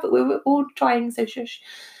 we have, but we're all trying. So shush.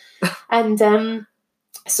 And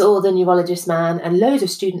saw the neurologist man and loads of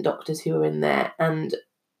student doctors who were in there, and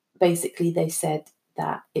basically they said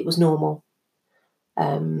that it was normal,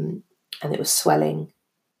 and it was swelling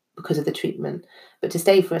because of the treatment, but to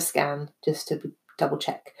stay for a scan just to double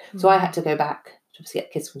check. So I had to go back to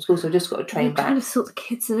get kids from school, so I just got to train back. Kind of sort the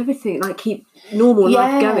kids and everything, like keep normal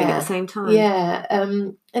life going at the same time. Yeah,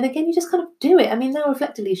 and again, you just kind of do it. I mean, now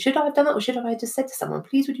reflectively, should I have done that, or should I have just said to someone,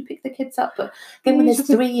 "Please, would you pick the kids up?" But again, when there's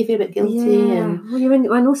 3, you feel a bit guilty. And well, you're in,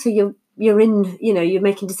 and also you're in, you know, you're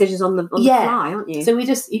making decisions on the fly, aren't you? So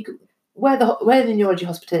where the neurology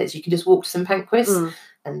hospital is, you can just walk to St Pancras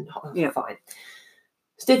and fine.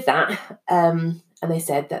 So did that, and they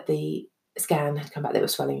said that the scan had come back, they were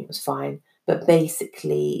swelling, it was fine, but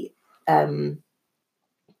basically it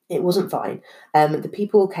wasn't fine. The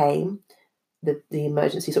people came, the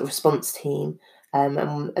emergency sort of response team,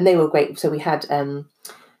 and they were great. So we had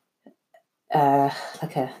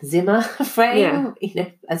like a Zimmer frame, you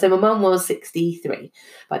know, and so my mum was 63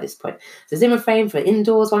 by this point. So Zimmer frame for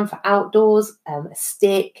indoors, one for outdoors, a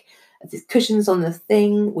stick, there's cushions on the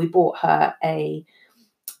thing. We bought her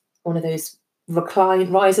one of those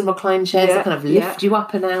rise and recline chairs that kind of lift you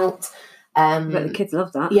up and out. But the kids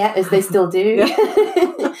love that. Yeah, as they still do.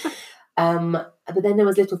 But then there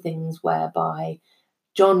was little things whereby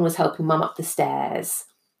John was helping Mum up the stairs,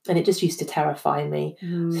 and it just used to terrify me.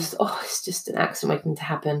 It's just an accident waiting to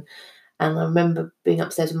happen. And I remember being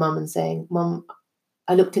upstairs with Mum and saying, "Mum,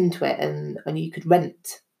 I looked into it, and you could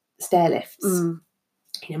rent stair lifts."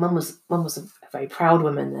 You know, Mum was a very proud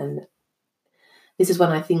woman, and this is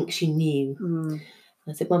when I think she knew.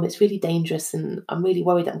 I said, "Mum, it's really dangerous, and I'm really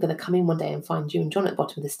worried that I'm going to come in one day and find you and John at the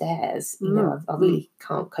bottom of the stairs. You know, I really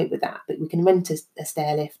can't cope with that. But we can rent a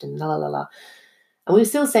stair lift and la la la." And we were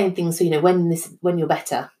still saying things. So, you know, when you're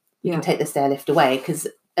better, you can take the stair lift away, because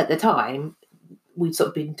at the time we'd sort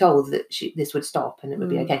of been told that this would stop and it would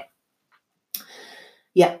be okay.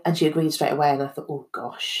 Yeah, and she agreed straight away, and I thought, oh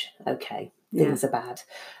gosh, okay, things are bad.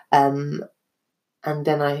 And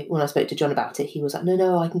then when I spoke to John about it, he was like,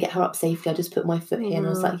 no, I can get her up safely. I just put my foot here. And I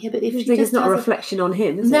was like, yeah, but if she just... It's not a reflection on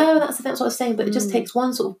him, is it? No, that's what I was saying. But it just takes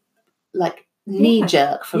one sort of, like, knee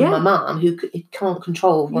jerk from my mum, who can't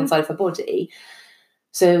control one side of her body.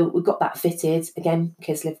 So we got that fitted. Again,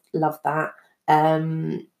 kids loved that.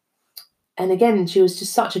 And again, she was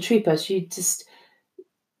just such a trooper.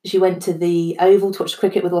 She went to the Oval to watch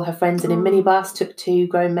cricket with all her friends in a minibus, took 2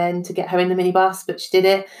 grown men to get her in the minibus, but she did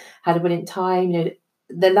it, had a brilliant time. You know,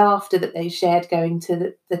 the laughter that they shared going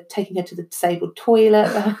to taking her to the disabled toilet.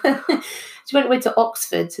 She went to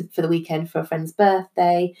Oxford for the weekend for a friend's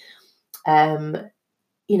birthday. You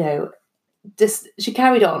know, just she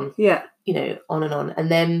carried on. Yeah. You know, on and on. And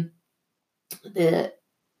then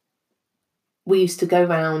we used to go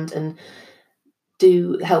around and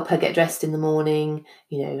help her get dressed in the morning,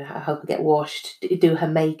 you know, help her get washed, do her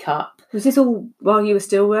makeup. Was this all while you were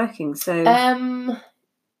still working? So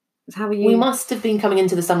how were you? We must have been coming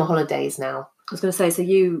into the summer holidays now. I was going to say, so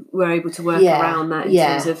you were able to work around that in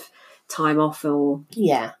terms of time off, or...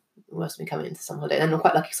 Yeah, we must have been coming into summer holidays. And I'm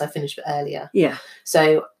quite lucky because I finished a bit earlier. Yeah.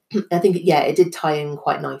 So I think, it did tie in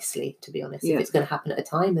quite nicely, to be honest. If it's going to happen at a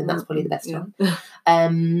time, then that's probably the best time.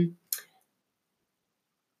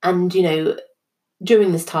 And, you know,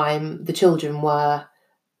 during this time, the children were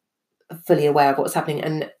fully aware of what was happening.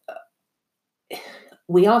 And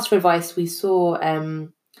we asked for advice. We saw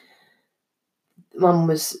Mum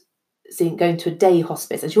was going to a day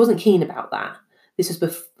hospice, and she wasn't keen about that. This was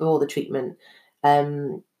before the treatment,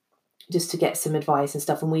 just to get some advice and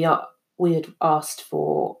stuff. And we had asked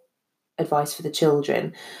for advice for the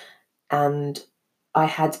children, and I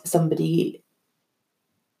had somebody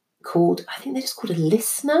called, I think they just called a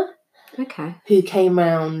listener, who came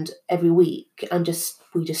round every week, and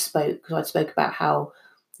we just spoke, because I'd spoke about how,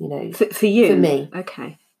 you know, for you, for me,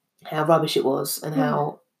 how rubbish it was, and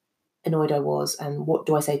how annoyed I was, and what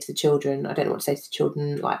do I say to the children? I don't know what to say to the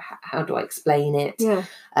children. Like, how do I explain it? Yeah.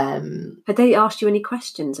 Had they asked you any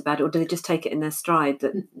questions about it, or did they just take it in their stride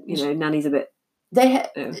that, you know, Nanny's a bit?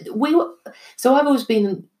 So I've always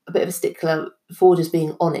been a bit of a stickler for just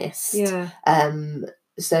being honest. Yeah.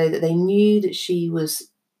 So that they knew that she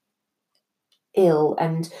was ill,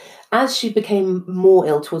 and as she became more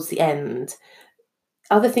ill towards the end,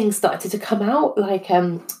 other things started to come out, like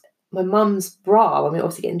my mum's bra. When we were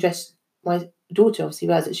obviously getting dressed, my daughter obviously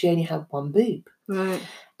realised that she only had one boob. Right.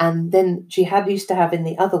 And then she used to have in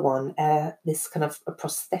the other one this kind of a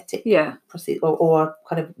prosthetic, or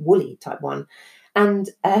kind of woolly type one. And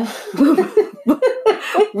I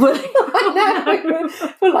know,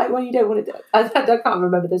 but like when you don't want to do it, I can't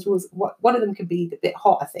remember. There's rules. One of them can be a bit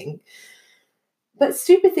hot, I think. But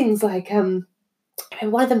stupid things like and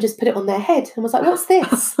one of them just put it on their head and was like, "What's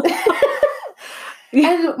this?"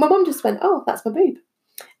 And my mum just went, "Oh, that's my boob."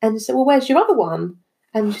 And she said, "Well, where's your other one?"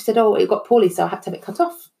 And she said, "Oh, it got poorly, so I had to have it cut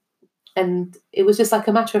off." And it was just like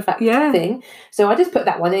a matter of fact thing. So I just put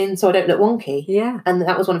that one in so I don't look wonky. Yeah. And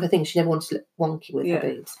that was one of the things. She never wanted to look wonky with her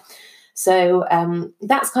boobs. So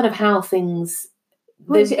that's kind of how things.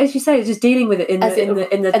 Well, as you say, it's just dealing with it in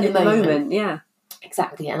the moment. Yeah.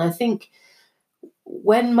 Exactly. And I think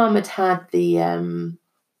when Mum had the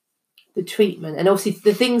treatment, and obviously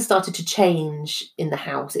the things started to change in the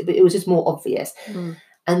house, it was just more obvious.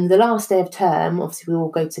 And the last day of term, obviously we all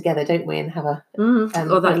go together, don't we, and have a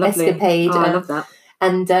an escapade. I love that.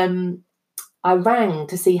 And I rang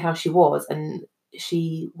to see how she was, and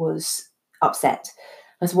she was upset.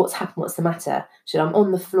 I said, "What's happened? What's the matter?" She said, "I'm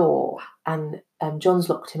on the floor, and John's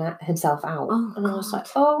locked himself out." And I was like,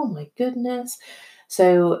 "Oh my goodness!"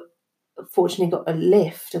 So fortunately got a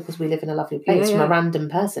lift, because we live in a lovely place, from a random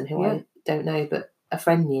person who I don't know, but a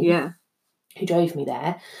friend knew, who drove me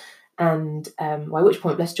there. And by which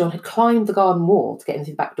point, bless John, had climbed the garden wall to get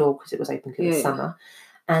into the back door because it was open because it was summer.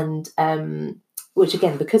 And which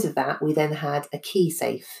again, because of that, we then had a key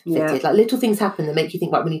safe fitted. Like little things happen that make you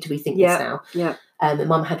think, right, we need to rethink this now. And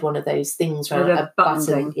Mum had one of those things around a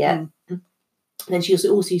button. And then she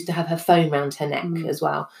also used to have her phone around her neck as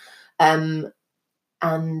well. And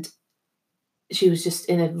she was just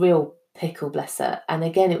in a real pickle, bless her. And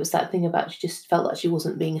again, it was that thing about, she just felt like she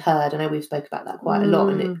wasn't being heard. I know we've spoke about that quite a lot,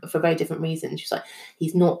 and for very different reasons. She's like,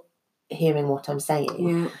 he's not hearing what I'm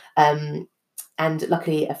saying. And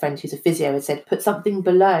luckily a friend who's a physio had said, put something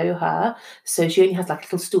below her, so she only has like a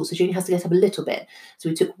little stool, so she only has to get up a little bit. So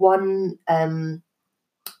we took one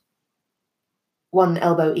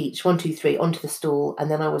elbow each, 1, 2, 3, onto the stool, and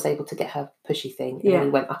then I was able to get her pushy thing, and then we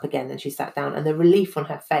went up again, and she sat down, and the relief on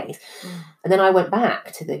her face. And then I went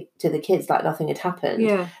back to the kids like nothing had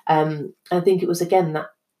happened. I think it was again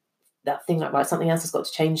that thing like, right, something else has got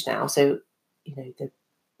to change now. So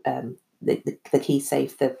the key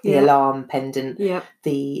safe, the alarm pendant,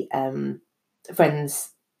 the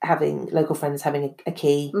local friends having a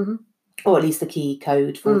key, or at least the key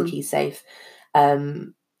code for the key safe.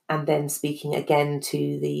 And then speaking again to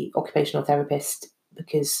the occupational therapist,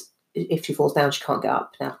 because if she falls down, she can't get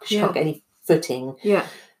up now because she can't get any footing.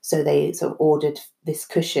 So they sort of ordered this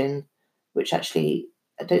cushion, which actually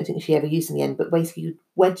I don't think she ever used in the end, but basically you'd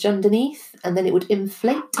wedge underneath and then it would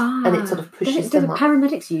inflate and it sort of pushes them up.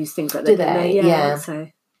 Paramedics use things like that? Do they? Yeah.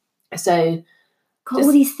 So God,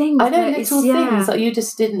 all these things. I know, little things that you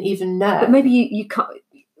just didn't even know. But maybe you can't.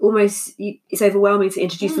 Almost, it's overwhelming to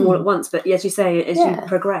introduce them all at once. But as you say, as you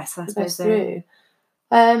progress, I suppose through.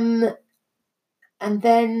 And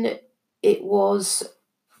then it was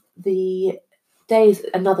the days,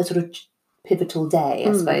 another sort of pivotal day,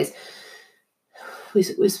 I suppose.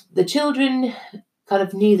 Was the children kind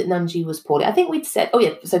of knew that Nanji was poorly. I think we'd said,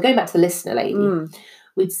 so going back to the listener lady,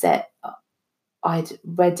 we'd said, I'd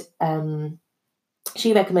read.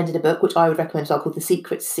 She recommended a book, which I would recommend as well, called The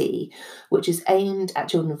Secret C, which is aimed at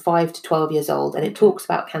children 5 to 12 years old. And it talks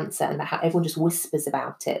about cancer and about how everyone just whispers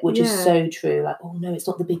about it, which is so true. Like, oh, no, it's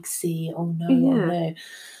not the big C. Oh, no, oh,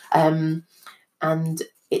 no. And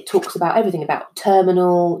it talks about everything about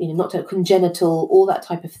terminal, not congenital, all that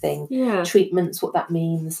type of thing. Treatments, what that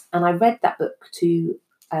means. And I read that book to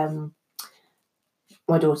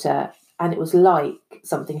my daughter, and it was like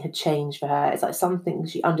something had changed for her. It's like something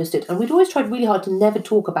she understood. And we'd always tried really hard to never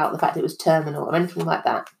talk about the fact that it was terminal or anything like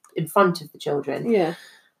that in front of the children.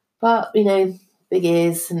 But, big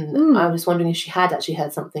ears. And I was wondering if she had actually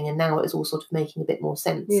heard something, and now it was all sort of making a bit more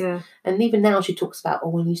sense. And even now she talks about,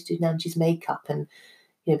 when we used to do Nanji's makeup and,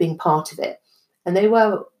 being part of it. And they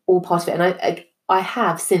were all part of it. And I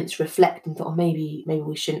have since reflected and thought, maybe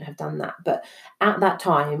we shouldn't have done that. But at that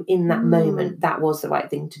time, in that moment, that was the right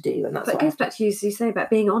thing to do. And that's but it goes back to you say about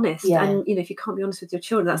being honest. And if you can't be honest with your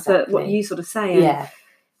children, that's what you sort of say. And,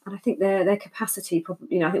 and I think their capacity,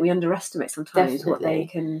 probably, I think we underestimate sometimes what they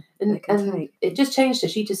can take. It just changed her.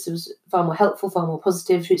 She just was far more helpful, far more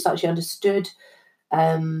positive. It's like she understood.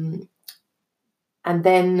 And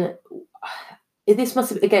then this must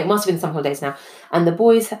have been some holidays now, and the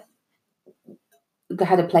boys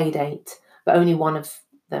had a play date, but only one of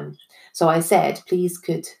them. So I said, please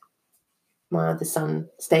could my other son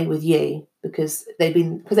stay with you, because they're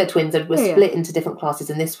twins, they were split into different classes,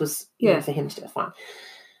 and this was for him to do it. Fine.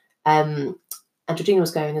 And Georgina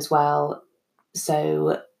was going as well,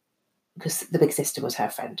 so because the big sister was her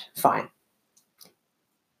friend. Fine.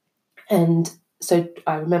 And so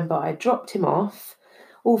I remember I dropped him off,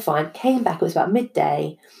 all fine, came back, it was about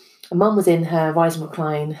midday, and Mum was in her rise and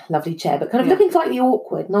recline lovely chair, but kind of looking slightly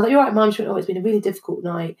awkward. And I was like, you're right, Mum. She went, oh, it's been a really difficult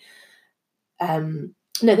night.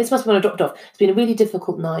 No, this must be when I dropped off. It's been a really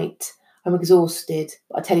difficult night. I'm exhausted.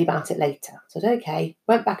 I'll tell you about it later. So I said, okay.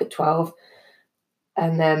 Went back at 12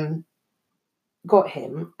 and got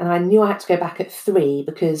him. And I knew I had to go back at 3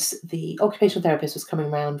 because the occupational therapist was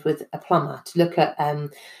coming around with a plumber to look at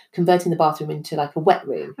converting the bathroom into like a wet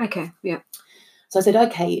room. Okay, yeah. So I said,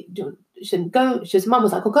 okay. She said, go. Mum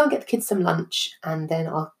was like, I'll go and get the kids some lunch and then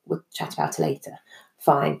we'll chat about it later.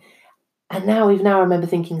 Fine. And even now I remember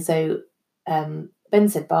thinking, so Ben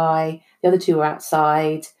said bye, the other 2 were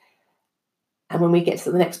outside, and when we get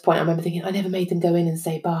to the next point, I remember thinking, I never made them go in and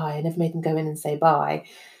say bye.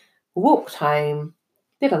 Walked home,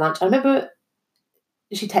 did a lunch. I remember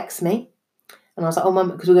she texted me, and I was like, oh,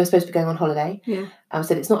 Mum, because we were supposed to be going on holiday. Yeah. I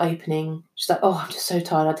said, it's not opening. She's like, oh, I'm just so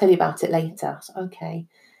tired, I'll tell you about it later. I was like, okay.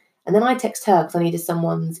 And then I texted her because I needed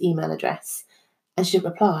someone's email address, and she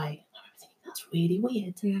didn't reply. That's really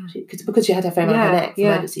weird. Yeah. Because she had her phone around her neck for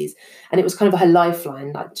emergencies, and it was kind of her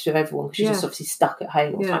lifeline, like to everyone, because she was just obviously stuck at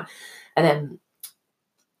home all the time. And then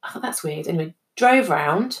I thought, that's weird. Anyway, drove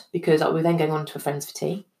round because we were then going on to a friend's for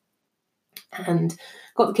tea, and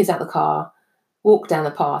got the kids out of the car, walked down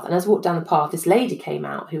the path, and as I walked down the path, this lady came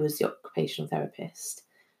out who was the occupational therapist,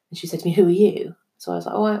 and she said to me, "Who are you?" So I was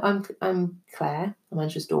like, "Oh, I'm Claire, I'm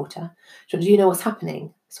Angela's daughter." She went, "Do you know what's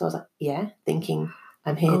happening?" So I was like, "Yeah," thinking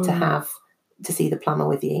I'm here to see the plumber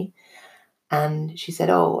with you. And she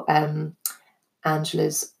said, "Oh,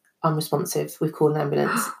 Angela's unresponsive. We've called an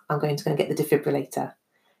ambulance. I'm going to go and get the defibrillator."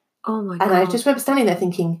 Oh my God. And I just remember standing there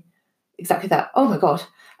thinking exactly that. Oh my God.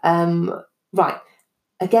 Right.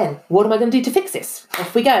 Again, what am I going to do to fix this?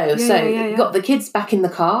 Off we go. Got the kids back in the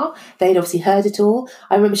car. They'd obviously heard it all.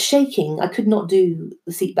 I remember shaking. I could not do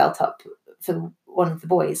the seatbelt up for one of the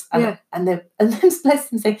boys. And then bless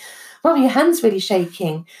them saying, "Mum, your hand's really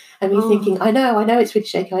shaking." And me thinking, I know it's really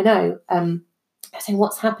shaking. I know. Saying,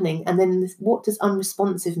 what's happening? And then what does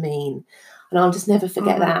unresponsive mean? And I'll just never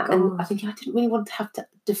forget that. God. And I think I didn't really want to have to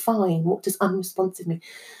define what does unresponsive mean.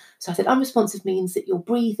 So I said, unresponsive means that you're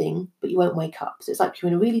breathing, but you won't wake up. So it's like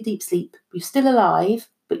you're in a really deep sleep. You're still alive,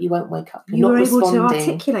 but you won't wake up. You were able to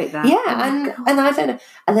articulate that. Yeah, and I don't know.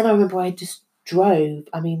 And then I remember I just drove,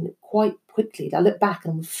 quite quickly. I looked back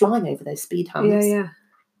and I was flying over those speed humps.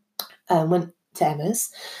 Went to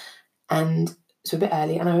Emma's, and so a bit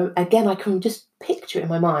early. And I can just picture it in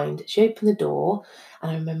my mind. She opened the door,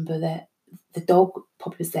 and I remember that the dog,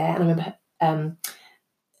 Poppy, was there. And I remember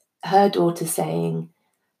her daughter saying,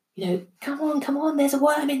 "Come on, there's a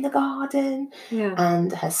worm in the garden." Yeah.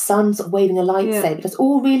 And her son's waving a lightsaber. Yeah. That's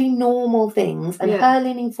all really normal things. And her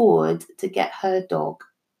leaning forward to get her dog.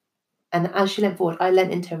 And as she leant forward, I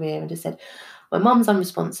leant into her ear and just said, "My mum's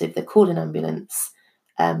unresponsive. They called an ambulance."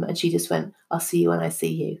 And she just went, "I'll see you when I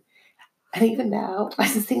see you." And even now, I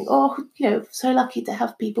just think, so lucky to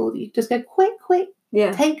have people that you just go, quick,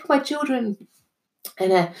 take my children.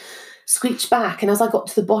 And screeched back. And as I got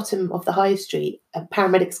to the bottom of the high street, a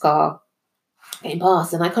paramedic's car came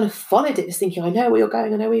past, and I kind of followed it, just thinking, I know where you're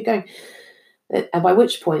going. And by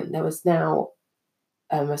which point there was now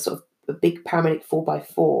a sort of a big paramedic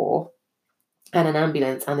 4x4 and an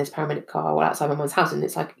ambulance and this paramedic car all outside my mum's house, and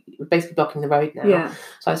it's like basically blocking the road now. Yeah.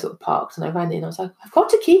 So I sort of parked and I ran in. I was like, "I've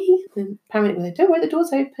got a key." And the paramedic was like, "Don't worry, the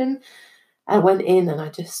door's open." I went in and I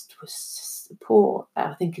just was poor.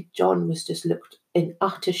 I think John was just looked in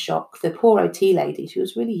utter shock. The poor OT lady, she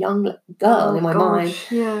was a really young girl in my mind,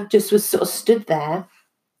 just was sort of stood there.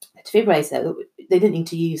 The defibrillator, they didn't need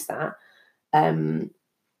to use that. And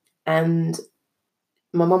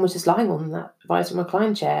my mum was just lying on that rise and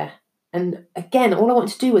recline chair. And again, all I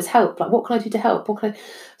wanted to do was help. Like, what can I do to help? So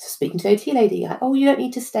speaking to the OT lady, like, "Oh, you don't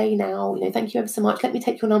need to stay now. Thank you ever so much. Let me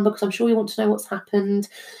take your number because I'm sure you want to know what's happened."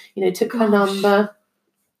 Took her number.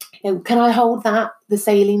 Can I hold that? The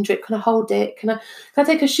saline drip? Can I hold it? Can I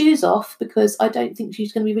take her shoes off, because I don't think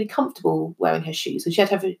she's going to be really comfortable wearing her shoes. And she had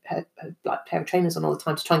to have her pair of trainers on all the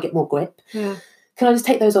time to try and get more grip. Yeah. Can I just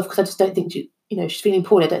take those off, because I just don't think she's feeling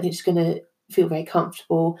poorly. I don't think she's going to feel very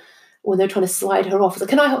comfortable. When they're trying to slide her off, I was like,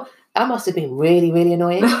 "Can I hold?" I must have been really, really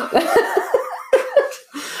annoying. I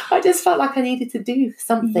just felt like I needed to do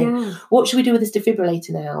something. Yeah. What should we do with this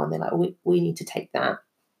defibrillator now? And they're like, we need to take that.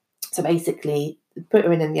 So basically, put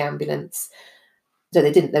her in the ambulance. So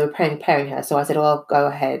they didn't. They were preparing her. So I said, I'll go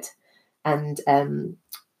ahead. And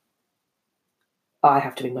I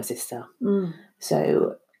have to ring my sister.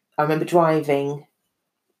 So I remember driving.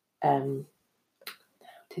 I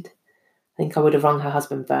think I would have rung her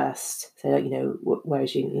husband first. So, where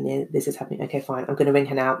is she? This is happening. Okay, fine. I'm going to ring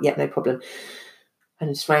her now. Yep, no problem. And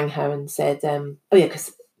I just rang her and said,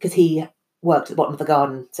 because he worked at the bottom of the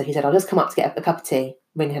garden. So he said, I'll just come up to get a cup of tea.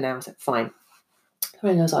 Ring her now. I said, fine.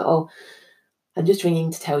 And I was like, I'm just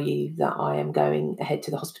ringing to tell you that I am going ahead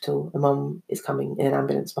to the hospital. And Mum is coming in an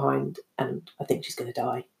ambulance behind, and I think she's going to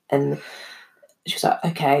die. And she was like,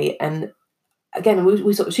 okay. And again,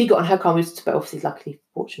 we sort of, she got on her car. But obviously, luckily,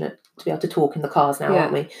 fortunate to be able to talk in the cars now,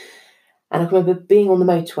 aren't we? And I can remember being on the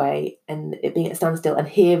motorway and it being at a standstill and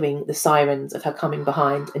hearing the sirens of her coming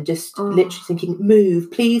behind and just literally thinking, move,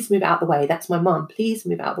 please move out the way. That's my mum. Please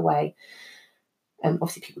move out the way.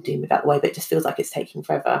 Obviously, people do move out the way, but it just feels like it's taking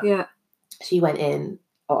forever. Yeah. She went in,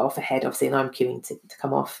 off ahead, obviously, and I'm queuing to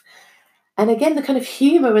come off. And again, the kind of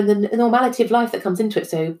humour and the normality of life that comes into it.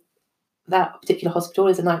 So that particular hospital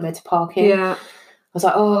is a nightmare to park in. Yeah. I was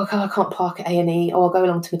like, I can't park at A&E. I'll go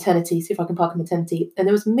along to maternity, see if I can park at maternity. And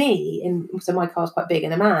there was me, so my car's quite big,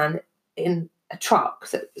 and a man in a truck,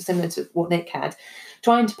 so similar to what Nick had,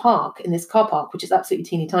 trying to park in this car park, which is absolutely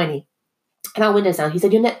teeny tiny. And our window's down. He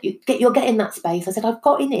said, you'll get in that space. I said, I've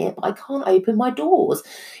got in it, but I can't open my doors.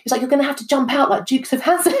 He was like, you're going to have to jump out like Dukes of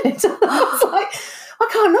Hazzard. I was like, I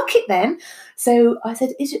can't knock it then. So I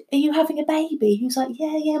said, are you having a baby? He was like,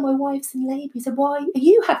 yeah, my wife's in labour. He said, why are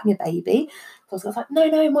you having a baby? I was like,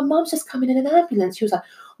 no, my mum's just coming in an ambulance. She was like,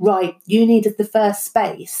 right, you needed the first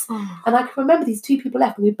space. And I can remember these two people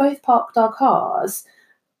left, and we both parked our cars,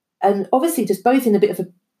 and obviously just both in a bit of a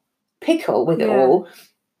pickle with it all,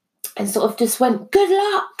 and sort of just went, good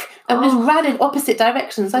luck, and just ran in opposite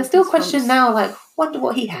directions. I still question now, like, wonder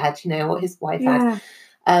what he had, what his wife had.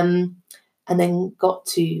 And then got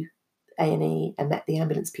to A&E and met the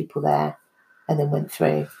ambulance people there, and then went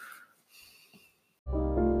through.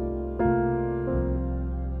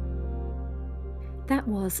 That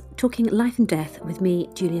was Talking Life and Death with me,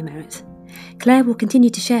 Julia Merritt. Claire will continue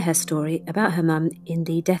to share her story about her mum in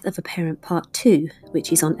the Death of a Parent Part 2,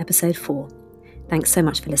 which is on episode 4. Thanks so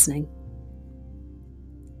much for listening.